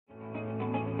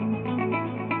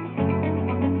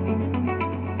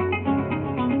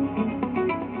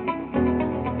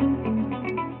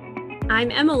I'm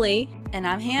Emily. And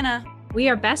I'm Hannah. We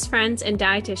are best friends and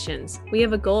dietitians. We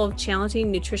have a goal of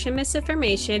challenging nutrition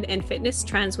misinformation and fitness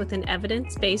trends with an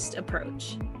evidence-based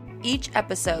approach. Each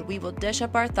episode, we will dish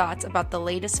up our thoughts about the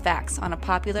latest facts on a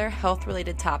popular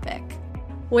health-related topic.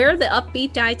 We're the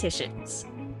upbeat dietitians.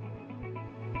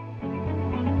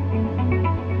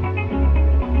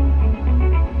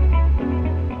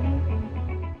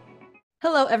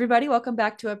 Hello, everybody. Welcome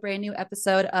back to a brand new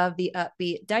episode of the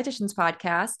Upbeat Dietitians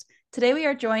Podcast. Today, we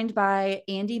are joined by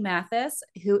Andy Mathis,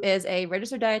 who is a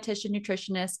registered dietitian,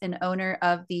 nutritionist, and owner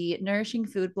of the nourishing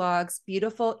food blogs,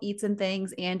 Beautiful Eats and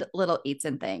Things and Little Eats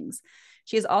and Things.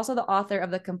 She is also the author of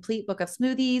the complete book of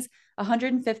smoothies,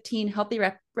 115 healthy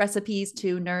recipes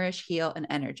to nourish, heal, and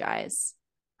energize.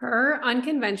 Her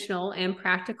unconventional and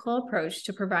practical approach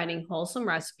to providing wholesome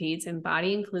recipes and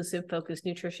body-inclusive focused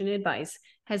nutrition advice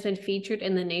has been featured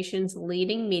in the nation's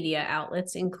leading media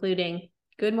outlets, including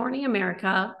Good Morning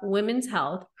America, Women's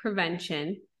Health,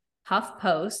 Prevention,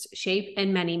 HuffPost, Shape,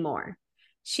 and many more.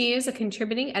 She is a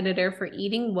contributing editor for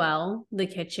Eating Well, The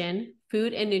Kitchen,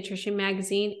 Food and Nutrition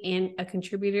Magazine, and a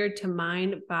contributor to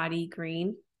Mind Body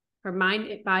Green,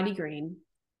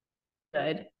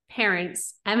 Good,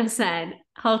 Parents, MSN,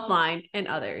 Healthline, and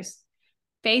others.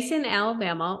 Based in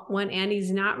Alabama, when Andy's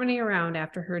not running around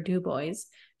after her two boys,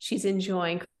 she's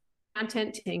enjoying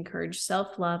content to encourage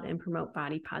self-love and promote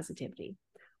body positivity.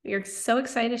 We are so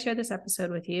excited to share this episode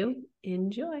with you.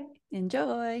 Enjoy.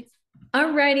 Enjoy.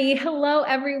 Alrighty. Hello,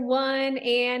 everyone.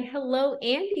 And hello,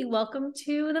 Andy. Welcome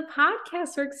to the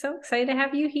podcast. We're so excited to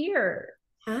have you here.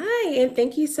 Hi, and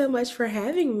thank you so much for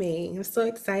having me. I'm so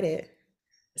excited.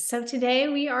 So today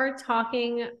we are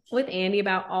talking with Andy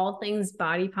about all things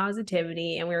body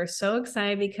positivity. And we are so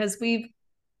excited because we've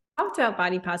talked about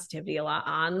body positivity a lot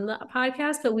on the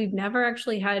podcast, but we've never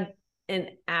actually had an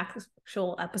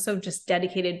actual episode just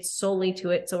dedicated solely to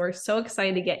it. So we're so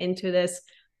excited to get into this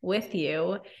with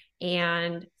you.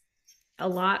 And a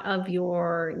lot of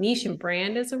your niche and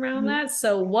brand is around that.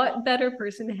 So what better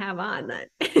person to have on that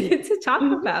to talk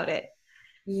about it?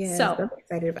 Yes, So I'm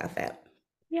excited about that.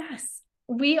 Yes.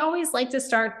 We always like to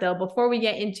start, though, before we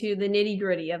get into the nitty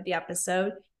gritty of the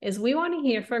episode, is we want to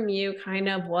hear from you kind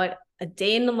of what a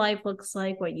day in the life looks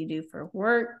like, what you do for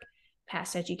work,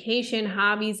 past education,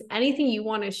 hobbies, anything you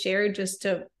want to share just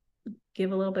to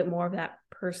give a little bit more of that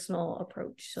personal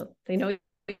approach so they know you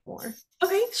more.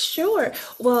 Okay, sure.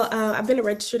 Well, I've been a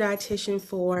registered dietitian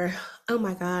for, oh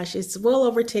my gosh, it's well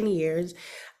over 10 years.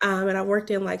 And I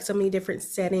worked in like so many different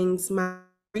settings. My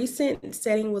recent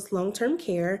setting was long-term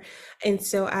care. And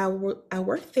so I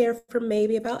worked there for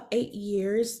maybe about 8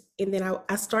 years. And then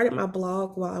I started my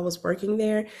blog while I was working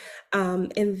there.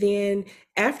 And then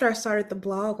after I started the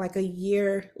blog, like a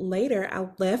year later, I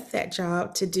left that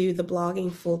job to do the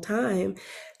blogging full time.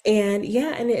 And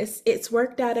yeah, and it's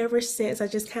worked out ever since. I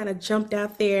just kind of jumped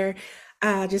out there,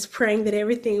 just praying that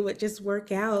everything would just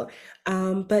work out.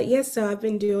 But yes, so I've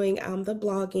been doing the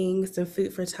blogging, some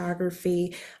food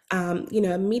photography,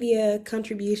 media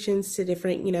contributions to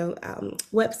different,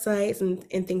 websites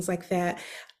and things like that.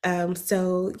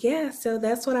 So yeah, so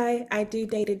that's what I do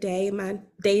day to day. My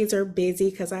days are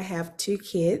busy because I have two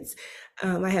kids.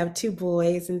 I have two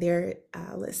boys, and they're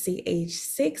let's see, age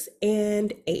 6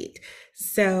 and 8.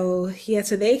 So yeah,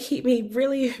 so they keep me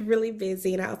really, really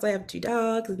busy. And I also have two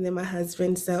dogs and then my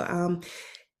husband. So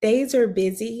days are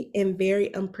busy and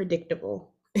very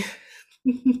unpredictable.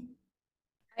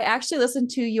 I actually listened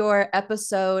to your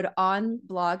episode on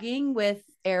blogging with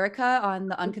Erica on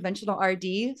the Unconventional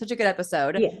RD. Such a good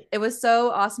episode. Yeah. It was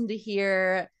so awesome to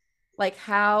hear like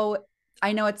how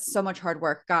I know it's so much hard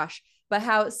work, gosh, but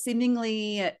how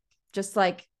seemingly just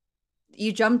like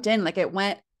you jumped in, like it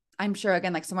went, I'm sure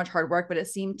again, like so much hard work, but it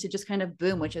seemed to just kind of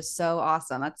boom, which is so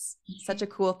awesome. That's such a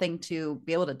cool thing to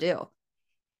be able to do.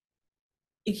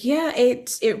 Yeah,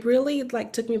 it really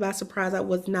like took me by surprise. I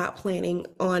was not planning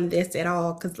on this at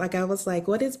all because like I was like,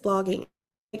 what is blogging?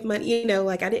 Make money,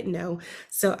 like I didn't know.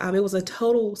 So it was a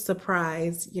total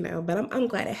surprise, but I'm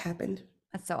glad it happened.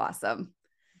 That's so awesome.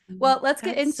 Well, let's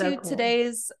get That's so into cool.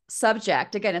 today's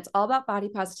subject. Again, it's all about body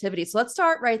positivity. So let's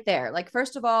start right there. Like,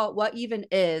 first of all, what even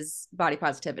is body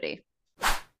positivity?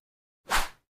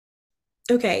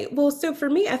 Okay, well, so for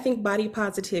me, I think body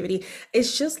positivity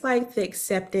is just like the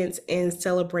acceptance and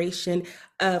celebration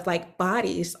of like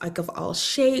bodies, like of all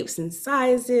shapes and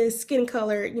sizes, skin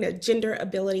color, gender,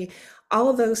 ability, all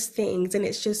of those things. And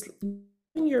it's just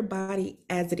your body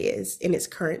as it is in its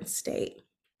current state.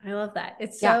 I love that.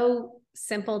 It's Yeah. so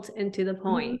simple and to the Mhm.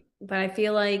 point, but I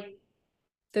feel like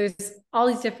there's all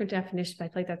these different definitions, but I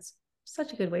feel like that's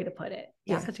such a good way to put it.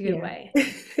 Yeah. Such a good Yeah. way.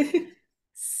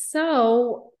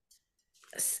 So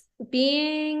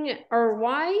being or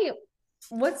why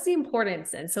what's the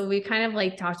importance then? So we kind of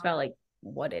like talked about like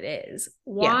what it is.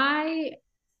 Yeah. Why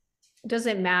does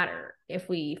it matter if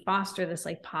we foster this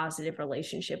like positive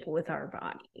relationship with our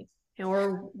body?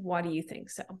 Or why do you think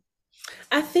so?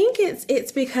 I think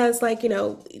it's because like, we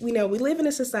live in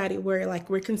a society where like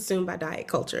we're consumed by diet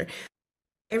culture.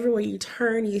 Everywhere you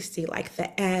turn, you see like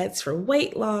the ads for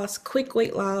weight loss, quick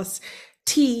weight loss,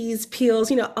 teas,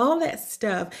 pills, all that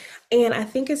stuff. And I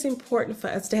think it's important for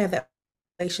us to have that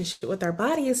relationship with our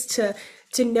bodies to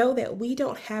know that we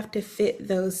don't have to fit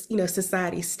those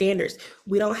society standards.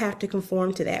 We don't have to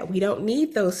conform to that. We don't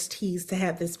need those teas to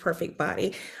have this perfect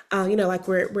body. Like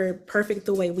we're perfect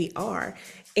the way we are.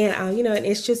 And and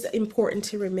it's just important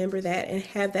to remember that and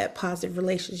have that positive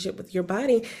relationship with your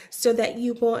body so that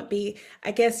you won't be,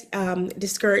 I guess,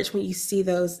 discouraged when you see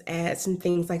those ads and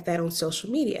things like that on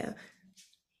social media.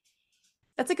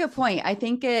 That's a good point. I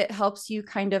think it helps you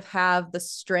kind of have the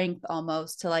strength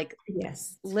almost to like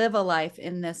Yes, live a life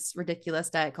in this ridiculous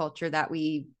diet culture that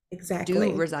we do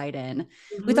exactly. reside in.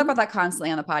 We talk Hmm. about that constantly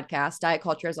on the podcast, diet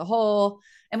culture as a whole.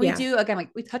 And we Yeah. do, again,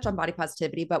 like we touch on body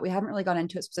positivity, but we haven't really gone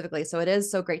into it specifically. So it is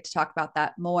so great to talk about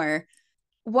that more.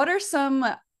 What are some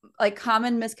like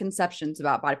common misconceptions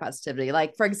about body positivity?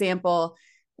 Like, for example,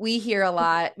 we get a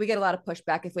lot of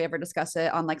pushback if we ever discuss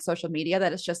it on like social media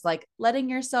that it's just like letting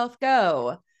yourself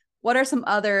go. What are some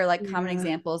other like common Yeah.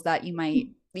 examples that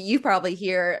you probably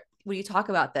hear when you talk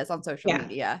about this on social Yeah.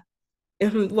 media?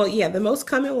 Well, yeah, the most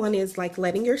common one is like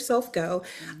letting yourself go,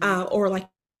 Mhm. or like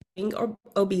or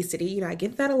obesity. I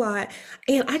get that a lot.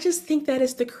 And I just think that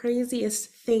is the craziest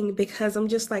thing because I'm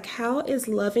just like, how is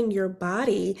loving your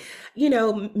body,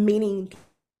 meaning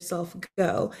yourself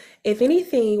go? If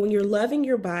anything, when you're loving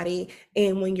your body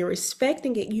and when you're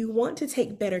respecting it, you want to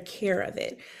take better care of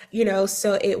it,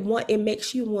 so it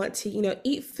makes you want to,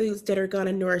 eat foods that are going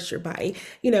to nourish your body,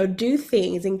 do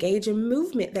things, engage in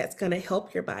movement that's going to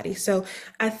help your body. So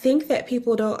I think that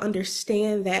people don't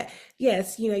understand that,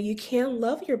 yes, you can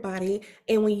love your body.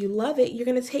 And when you love it, you're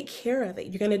going to take care of it.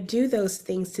 You're going to do those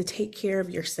things to take care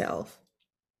of yourself.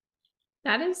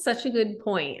 That is such a good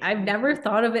point. I've never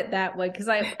thought of it that way because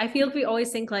I feel like we always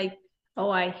think like,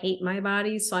 oh, I hate my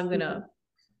body, so I'm Mhm. gonna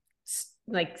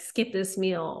like skip this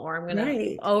meal or I'm gonna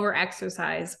Right. over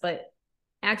exercise. But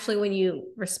actually, when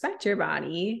you respect your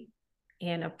body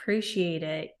and appreciate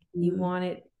it, you Mhm. want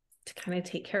it to kind of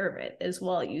take care of it as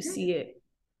well. You see it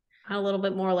on a little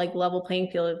bit more like level playing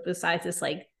field besides this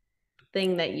like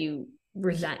thing that you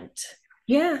resent.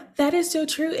 Yeah, that is so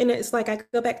true. And it's like I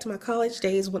go back to my college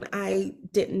days when I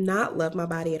did not love my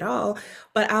body at all,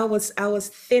 but I was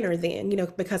thinner then,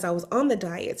 because I was on the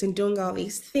diets and doing all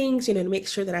these things, to make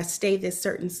sure that I stay this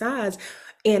certain size.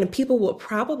 And people would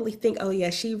probably think, oh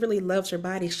yeah, she really loves her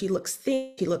body. She looks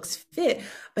thin, she looks fit.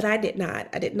 But I did not.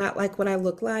 I did not like what I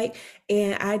looked like.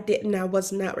 And I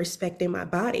was not respecting my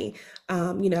body.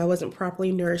 I wasn't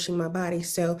properly nourishing my body.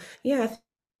 So yeah,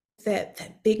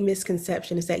 that big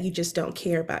misconception is that you just don't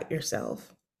care about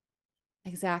yourself.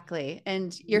 Exactly.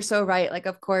 And you're so right. Like,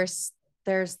 of course,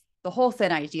 there's the whole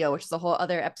thin ideal, which is a whole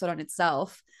other episode on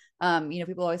itself.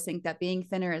 People always think that being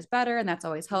thinner is better and that's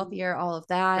always healthier, all of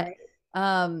that. Right.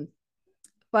 Um,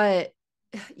 but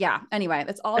yeah, anyway,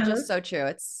 it's all Uh-huh. just so true.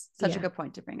 It's such a Yeah. good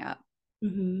point to bring up.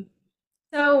 Hmm.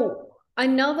 So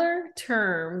another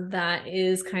term that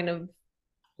is kind of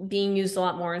being used a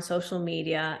lot more in social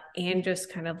media and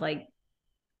just kind of like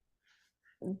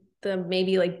the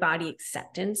maybe like body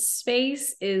acceptance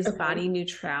space is Okay. body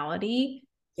neutrality.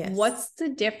 Yes. What's the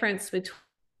difference between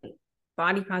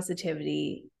body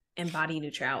positivity and body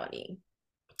neutrality?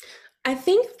 I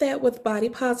think that with body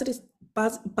positivity,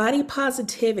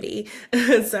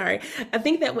 sorry, I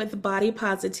think that with body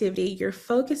positivity, you're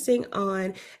focusing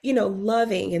on,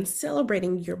 loving and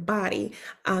celebrating your body,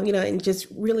 and just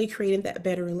really creating that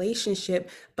better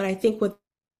relationship. But I think with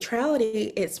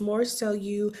neutrality, it's more so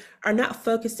you are not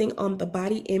focusing on the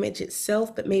body image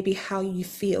itself, but maybe how you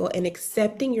feel and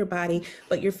accepting your body,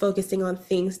 but you're focusing on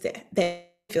things that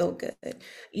feel good,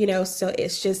 so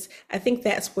it's just, I think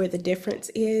that's where the difference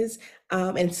is.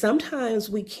 And sometimes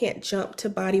we can't jump to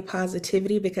body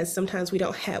positivity because sometimes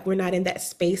we're not in that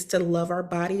space to love our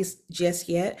bodies just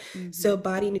yet. So Mhm.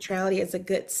 body neutrality is a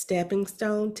good stepping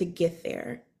stone to get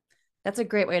there. That's a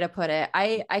great way to put it.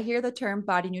 I hear the term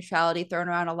body neutrality thrown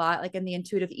around a lot, like in the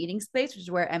intuitive eating space, which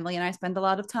is where Emily and I spend a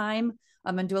lot of time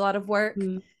and do a lot of work.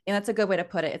 Mhm. And that's a good way to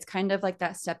put it. It's kind of like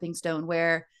that stepping stone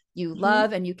where you Mhm.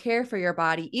 love and you care for your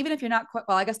body, even if you're not quite,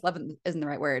 well, I guess love isn't the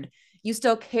right word. You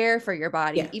still care for your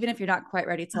body, Yeah. even if you're not quite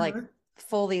ready to like Uh-huh.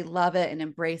 fully love it and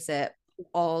embrace it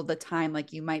all the time.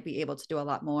 Like you might be able to do a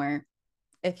lot more.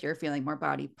 if you're feeling more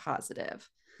body positive.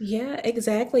 Yeah,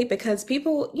 exactly. Because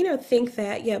people, think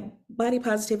that, yeah, body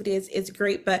positivity is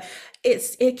great, but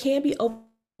it can be over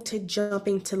to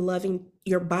jumping to loving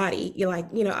your body. You're like,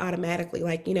 automatically,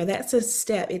 like, that's a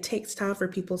step. It takes time for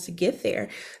people to get there.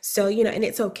 So, and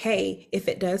it's okay if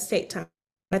it does take time.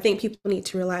 I think people need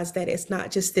to realize that it's not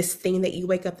just this thing that you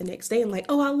wake up the next day and like,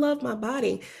 oh, I love my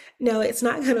body. No, it's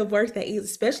not going to work that easy,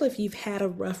 especially if you've had a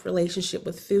rough relationship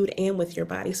with food and with your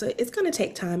body. So it's going to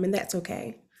take time, and that's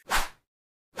okay.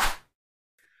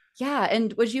 Yeah.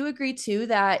 And would you agree too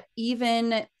that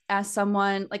even as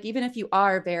someone, like, even if you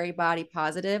are very body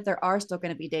positive, there are still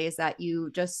going to be days that you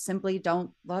just simply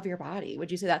don't love your body?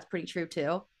 Would you say that's pretty true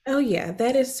too? Oh yeah,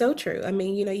 that is so true. I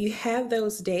mean, you have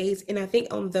those days, and I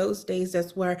think on those days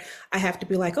that's where I have to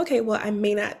be like, okay, well, I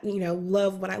may not,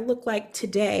 love what I look like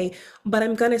today, but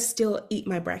I'm gonna still eat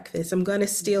my breakfast. I'm gonna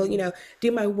still, Mhm.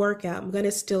 do my workout. I'm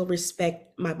gonna still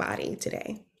respect my body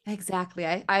today. Exactly.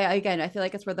 I again, I feel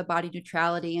like it's where the body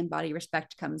neutrality and body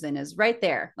respect comes in, is right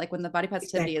there. Like when the body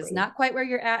positivity is Exactly. not quite where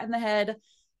you're at in the head,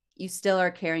 you still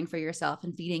are caring for yourself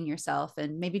and feeding yourself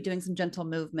and maybe doing some gentle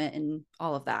movement and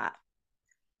all of that.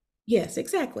 Yes,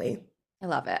 exactly. I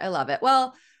love it. I love it.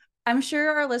 Well, I'm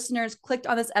sure our listeners clicked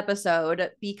on this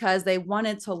episode because they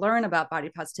wanted to learn about body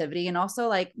positivity and also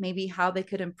like maybe how they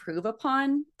could improve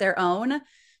upon their own. Mhm.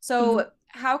 So,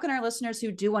 how can our listeners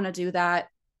who do want to do that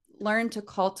learn to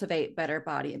cultivate better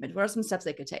body image? What are some steps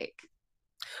they could take?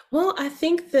 Well, I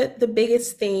think that the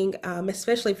biggest thing,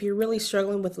 especially if you're really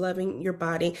struggling with loving your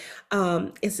body,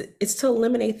 is to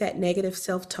eliminate that negative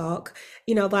self-talk.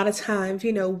 A lot of times,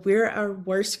 we're our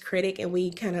worst critic, and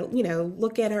we kind of,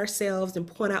 look at ourselves and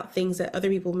point out things that other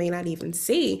people may not even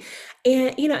see,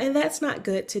 and that's not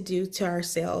good to do to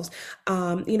ourselves.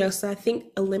 So I think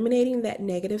eliminating that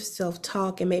negative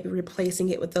self-talk and maybe replacing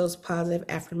it with those positive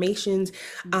affirmations.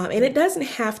 And Mhm. it doesn't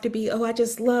have to be, oh, I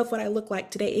just love what I look like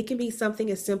today. It can be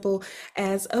something as simple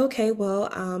as, okay, well,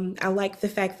 I like the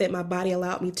fact that my body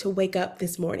allowed me to wake up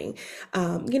this morning.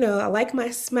 I like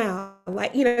my smile. I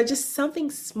like, just something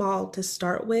small to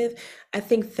start with. I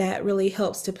think that really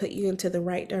helps to put you into the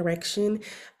right direction.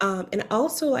 And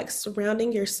also like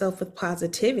surrounding yourself with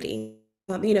positivity.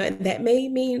 And that may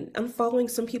mean unfollowing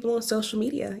some people on social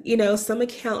media. Some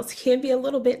accounts can be a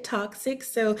little bit toxic.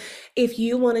 So if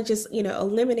you want to just,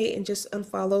 eliminate and just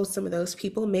unfollow some of those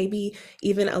people, maybe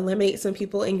even eliminate some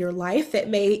people in your life that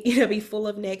may, be full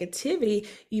of negativity,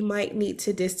 you might need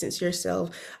to distance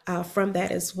yourself from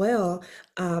that as well.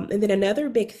 And then another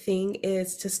big thing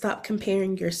is to stop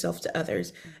comparing yourself to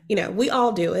others. We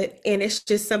all do it, and it's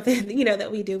just something,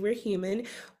 that we do. We're human,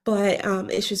 but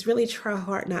it's just really try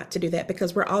hard not to do that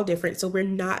because we're all different. So we're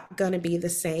not going to be the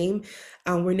same.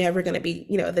 We're never going to be,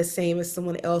 the same as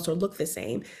someone else or look the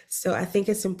same. So I think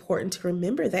it's important to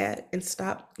remember that and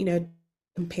stop,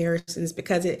 comparisons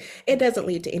because it doesn't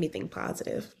lead to anything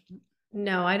positive.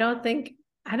 No, I don't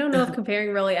know if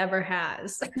comparing really ever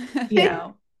has.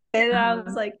 Yeah. And I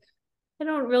was Uh, like, I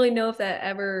don't really know if that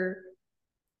ever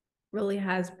really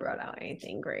has brought out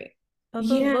anything great. But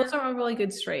yeah. those are all really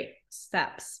good straight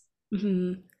steps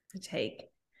Mhm. to take.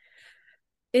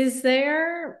 Is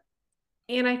there,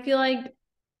 and I feel like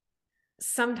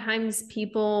sometimes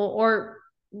people, or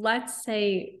let's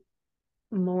say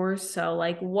more so,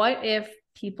 like, what if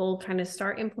people kind of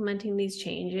start implementing these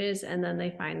changes and then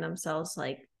they find themselves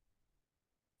like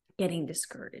getting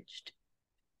discouraged?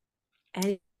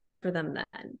 And for them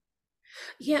then.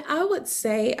 Yeah, I would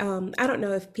say, I don't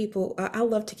know if people, I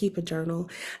love to keep a journal.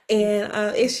 And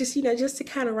it's just, just to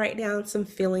kind of write down some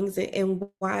feelings and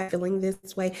why I'm feeling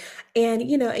this way. And,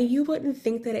 and you wouldn't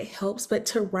think that it helps, but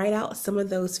to write out some of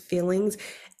those feelings,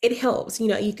 it helps.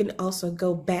 You can also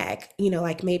go back,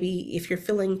 like maybe if you're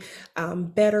feeling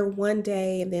better one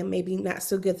day and then maybe not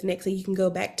so good the next day, you can go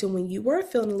back to when you were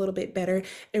feeling a little bit better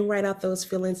and write out those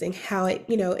feelings and how it,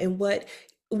 and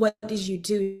what did you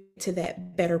do to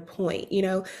that better point,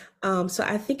 so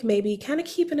I think maybe kind of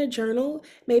keeping a journal,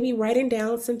 maybe writing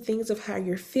down some things of how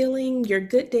you're feeling, your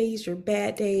good days, your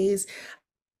bad days,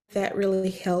 that really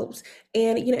helps.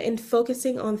 And and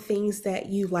focusing on things that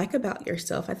you like about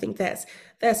yourself. I think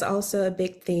that's also a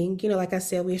big thing. Like I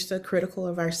said, we're so critical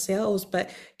of ourselves,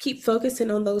 but keep focusing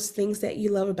on those things that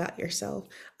you love about yourself.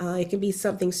 It can be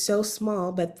something so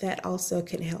small, but that also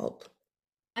can help.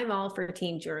 I'm all for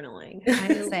teen journaling. I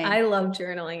Same. love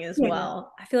journaling as Yeah,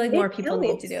 well. I feel like it more people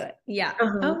need to do helps. it. Yeah.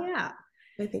 Uh-huh. Oh yeah.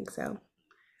 I think so.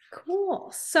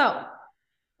 Cool. So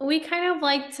we kind of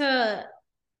like to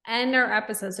end our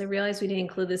episodes. I realize we didn't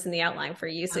include this in the outline for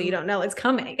you, so you Oh, don't know it's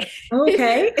coming.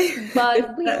 okay.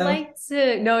 But we Uh-oh. like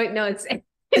to no,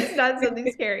 it's not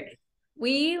something scary.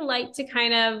 We like to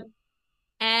kind of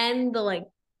end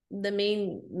the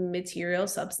main material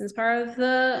substance part of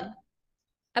the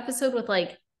episode with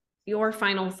like your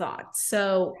final thoughts.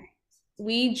 So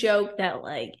we joke that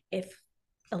like if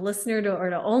a listener or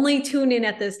to only tune in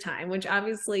at this time, which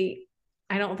obviously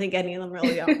I don't think any of them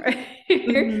really are,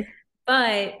 Mhm.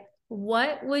 but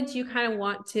what would you kind of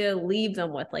want to leave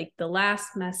them with? Like the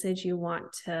last message you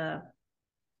want to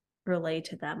relay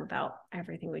to them about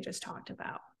everything we just talked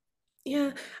about?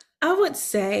 Yeah, I would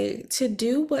say to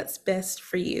do what's best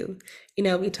for you.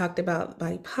 We talked about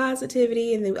body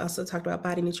positivity and then we also talked about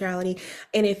body neutrality.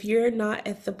 And if you're not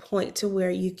at the point to where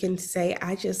you can say,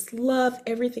 I just love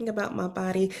everything about my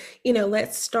body,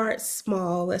 let's start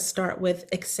small. Let's start with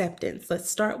acceptance.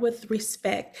 Let's start with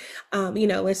respect.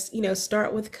 Let's,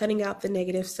 start with cutting out the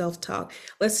negative self-talk.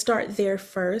 Let's start there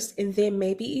first. And then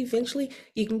maybe eventually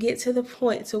you can get to the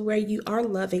point to where you are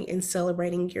loving and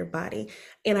celebrating your body.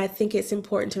 And I think it's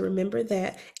important to remember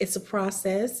that it's a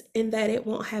process and that it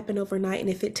won't happen overnight. And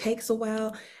if it takes a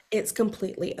while, it's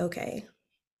completely okay.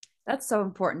 That's so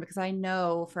important because I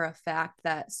know for a fact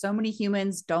that so many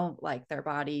humans don't like their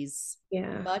bodies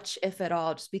Yeah. much, if at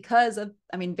all, just because of,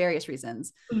 I mean, various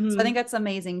reasons. So I think Hmm. that's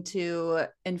amazing to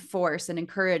enforce and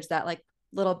encourage that like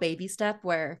little baby step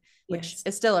which Yes.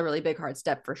 is still a really big hard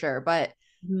step for sure, but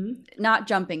Hmm. not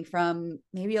jumping from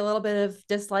maybe a little bit of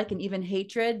dislike and even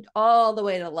hatred all the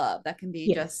way to love. That can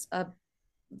be just Yes. a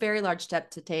very large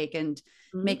step to take and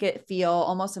Hmm. make it feel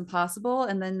almost impossible.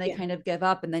 And then they Yeah. kind of give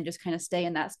up and then just kind of stay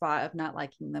in that spot of not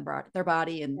liking their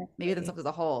body and maybe Definitely. themselves as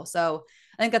a whole. So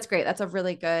I think that's great. That's a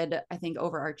really good, I think,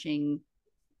 overarching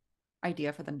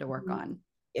idea for them to work Mhm. on.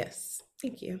 Yes.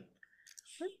 Thank you.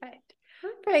 Perfect.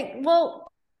 Perfect.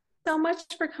 Well, so much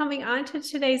for coming on to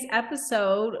today's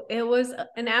episode. It was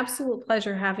an absolute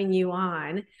pleasure having you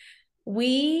on.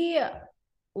 We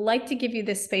like to give you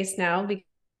this space now because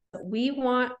we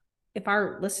want, if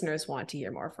our listeners want to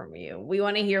hear more from you, we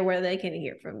want to hear where they can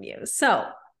hear from you. So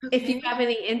if you Okay. have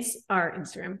any our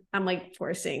Instagram, I'm like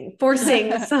forcing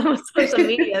some social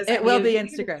medias It on will be you.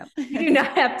 Instagram. You do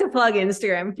not have to plug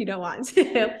Instagram if you don't want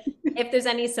to. If there's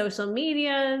any social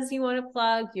medias you want to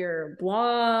plug, your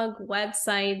blog,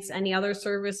 websites, any other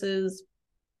services,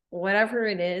 whatever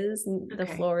it is, the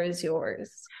Okay. floor is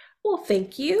yours. Well,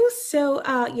 thank you. So,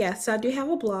 yes, I do have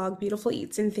a blog, Beautiful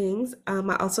Eats and Things.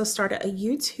 I also started a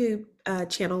YouTube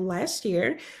channel last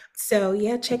year. So,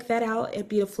 yeah, check that out at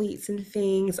Beautiful Eats and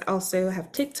Things. I also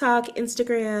have TikTok,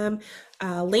 Instagram,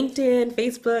 LinkedIn,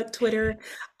 Facebook, Twitter,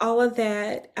 all of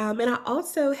that. And I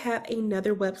also have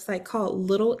another website called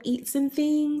Little Eats and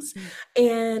Things.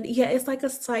 And yeah, it's like a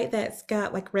site that's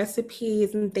got like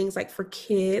recipes and things like for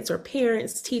kids or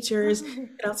parents, teachers.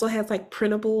 It also has like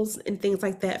printables and things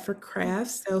like that for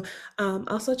crafts. So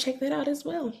also check that out as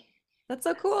well. That's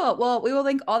so cool. Well, we will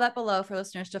link all that below for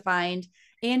listeners to find.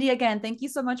 Andy, again, thank you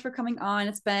so much for coming on.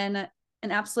 It's been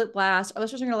an absolute blast. Our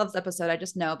listeners are going to love this episode. I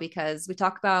just know because we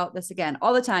talk about this again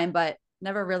all the time, but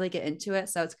never really get into it.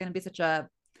 So it's going to be such a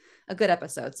good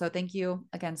episode. So thank you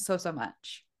again so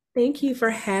much. Thank you for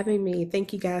having me.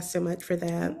 Thank you guys so much for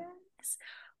that. Yes.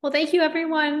 Well, thank you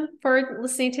everyone for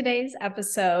listening to today's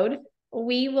episode.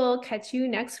 We will catch you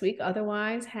next week.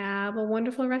 Otherwise, have a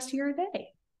wonderful rest of your day.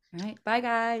 All right. Bye,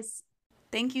 guys.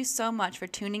 Thank you so much for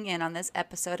tuning in on this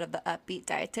episode of the Upbeat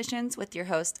Dietitians with your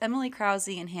hosts, Emily Krause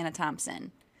and Hannah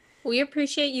Thompson. We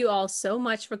appreciate you all so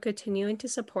much for continuing to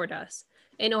support us.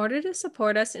 In order to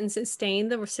support us and sustain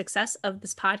the success of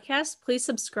this podcast, please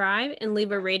subscribe and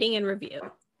leave a rating and review.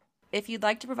 If you'd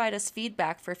like to provide us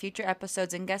feedback for future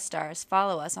episodes and guest stars,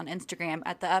 follow us on Instagram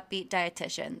at the Upbeat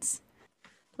Dietitians.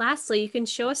 Lastly, you can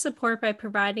show us support by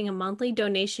providing a monthly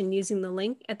donation using the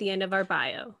link at the end of our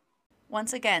bio.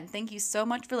 Once again, thank you so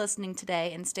much for listening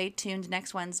today and stay tuned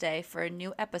next Wednesday for a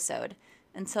new episode.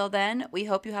 Until then, we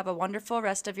hope you have a wonderful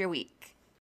rest of your week.